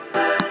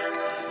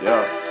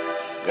yeah,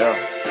 yeah,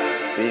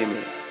 be me,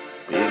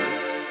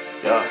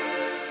 yeah,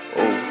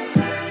 oh,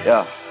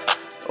 yeah,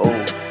 oh,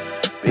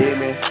 be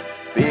me,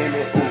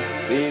 ooh,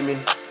 be me,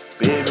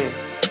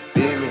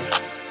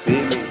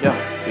 yeah,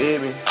 be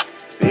me,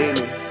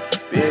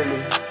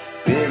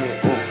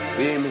 ooh,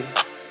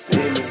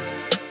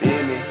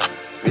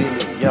 be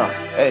me, yeah,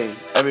 hey,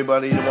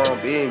 everybody you wanna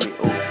be me,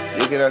 ooh,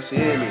 you cannot see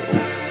me,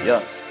 ooh, yeah,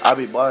 I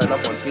be balling up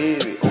on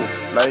TV,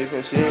 ooh, now you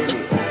can see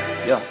me, ooh,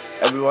 yeah,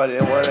 everybody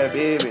they wanna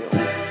be me, ooh,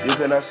 you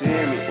cannot see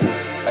me, ooh,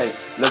 hey,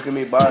 look at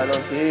me balling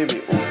on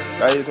TV, ooh,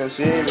 now you can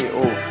see me,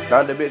 ooh,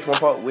 now the bitch won't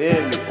fuck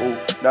with me, ooh,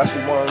 now she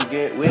wanna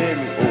get with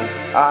me, ooh,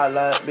 I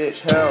like bitch,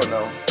 hell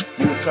no,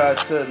 you try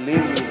to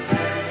leave me,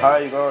 how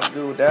you gonna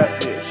do that,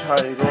 bitch, how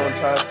you gonna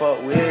try to fuck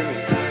with me,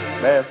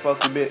 man,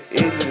 fuck a bit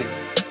easily,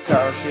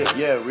 kind of shit,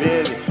 yeah,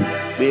 really,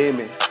 be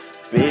me,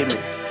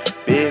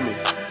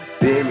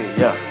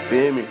 yeah,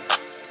 be me,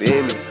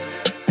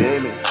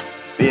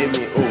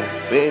 ooh,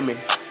 be me, ooh,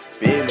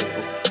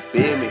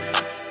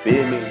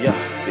 be me, yeah,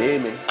 be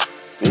me,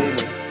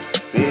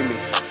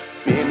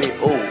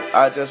 ooh,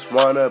 I just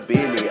wanna be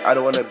me, I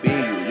don't wanna be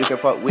you, you can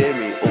fuck with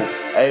me, ooh,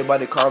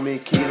 everybody call me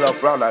Kilo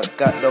Brown, I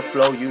got the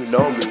flow, you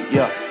know me,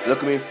 yeah,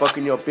 look at me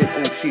fucking your bitch,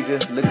 ooh, she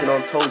just licking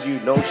on toes, you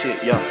know shit,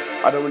 yeah,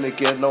 I don't really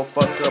give no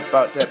fuck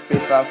about that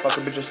bitch, I fuck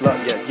a bitch a slut,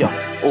 yeah,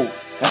 ooh,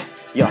 hey,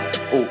 yeah,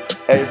 ooh,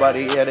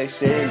 everybody, yeah, they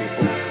see me,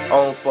 ooh,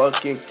 on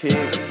fucking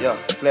TV, yeah,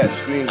 flat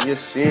screen, you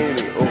see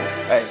me, ooh,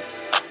 hey,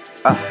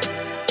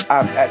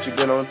 I've actually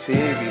been on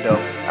TV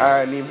though,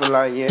 I ain't even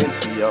lying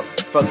to yo,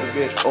 fuck a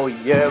bitch, oh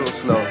yellow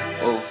snow,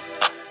 oh,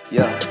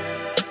 yeah,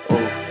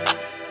 oh,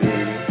 be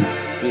me,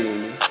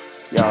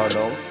 y'all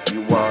know,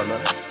 you wanna,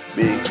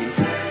 biggie,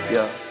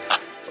 yeah,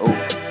 oh,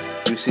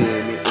 you see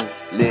me, oh,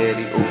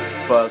 lady, oh,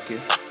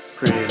 fucking,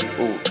 pretty,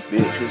 oh,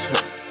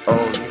 bitches,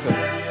 only her,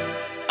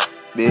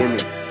 be me,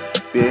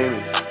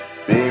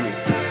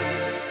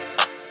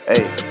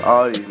 hey,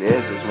 all these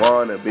niggas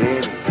wanna be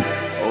me,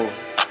 oh,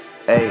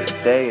 hey,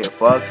 they ain't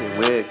fucking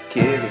with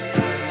Kitty.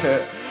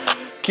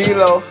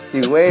 Kilo,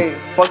 you ain't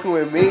fucking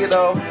with me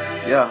though.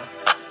 Yeah.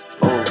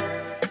 Oh,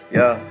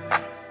 yeah.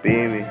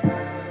 Be me.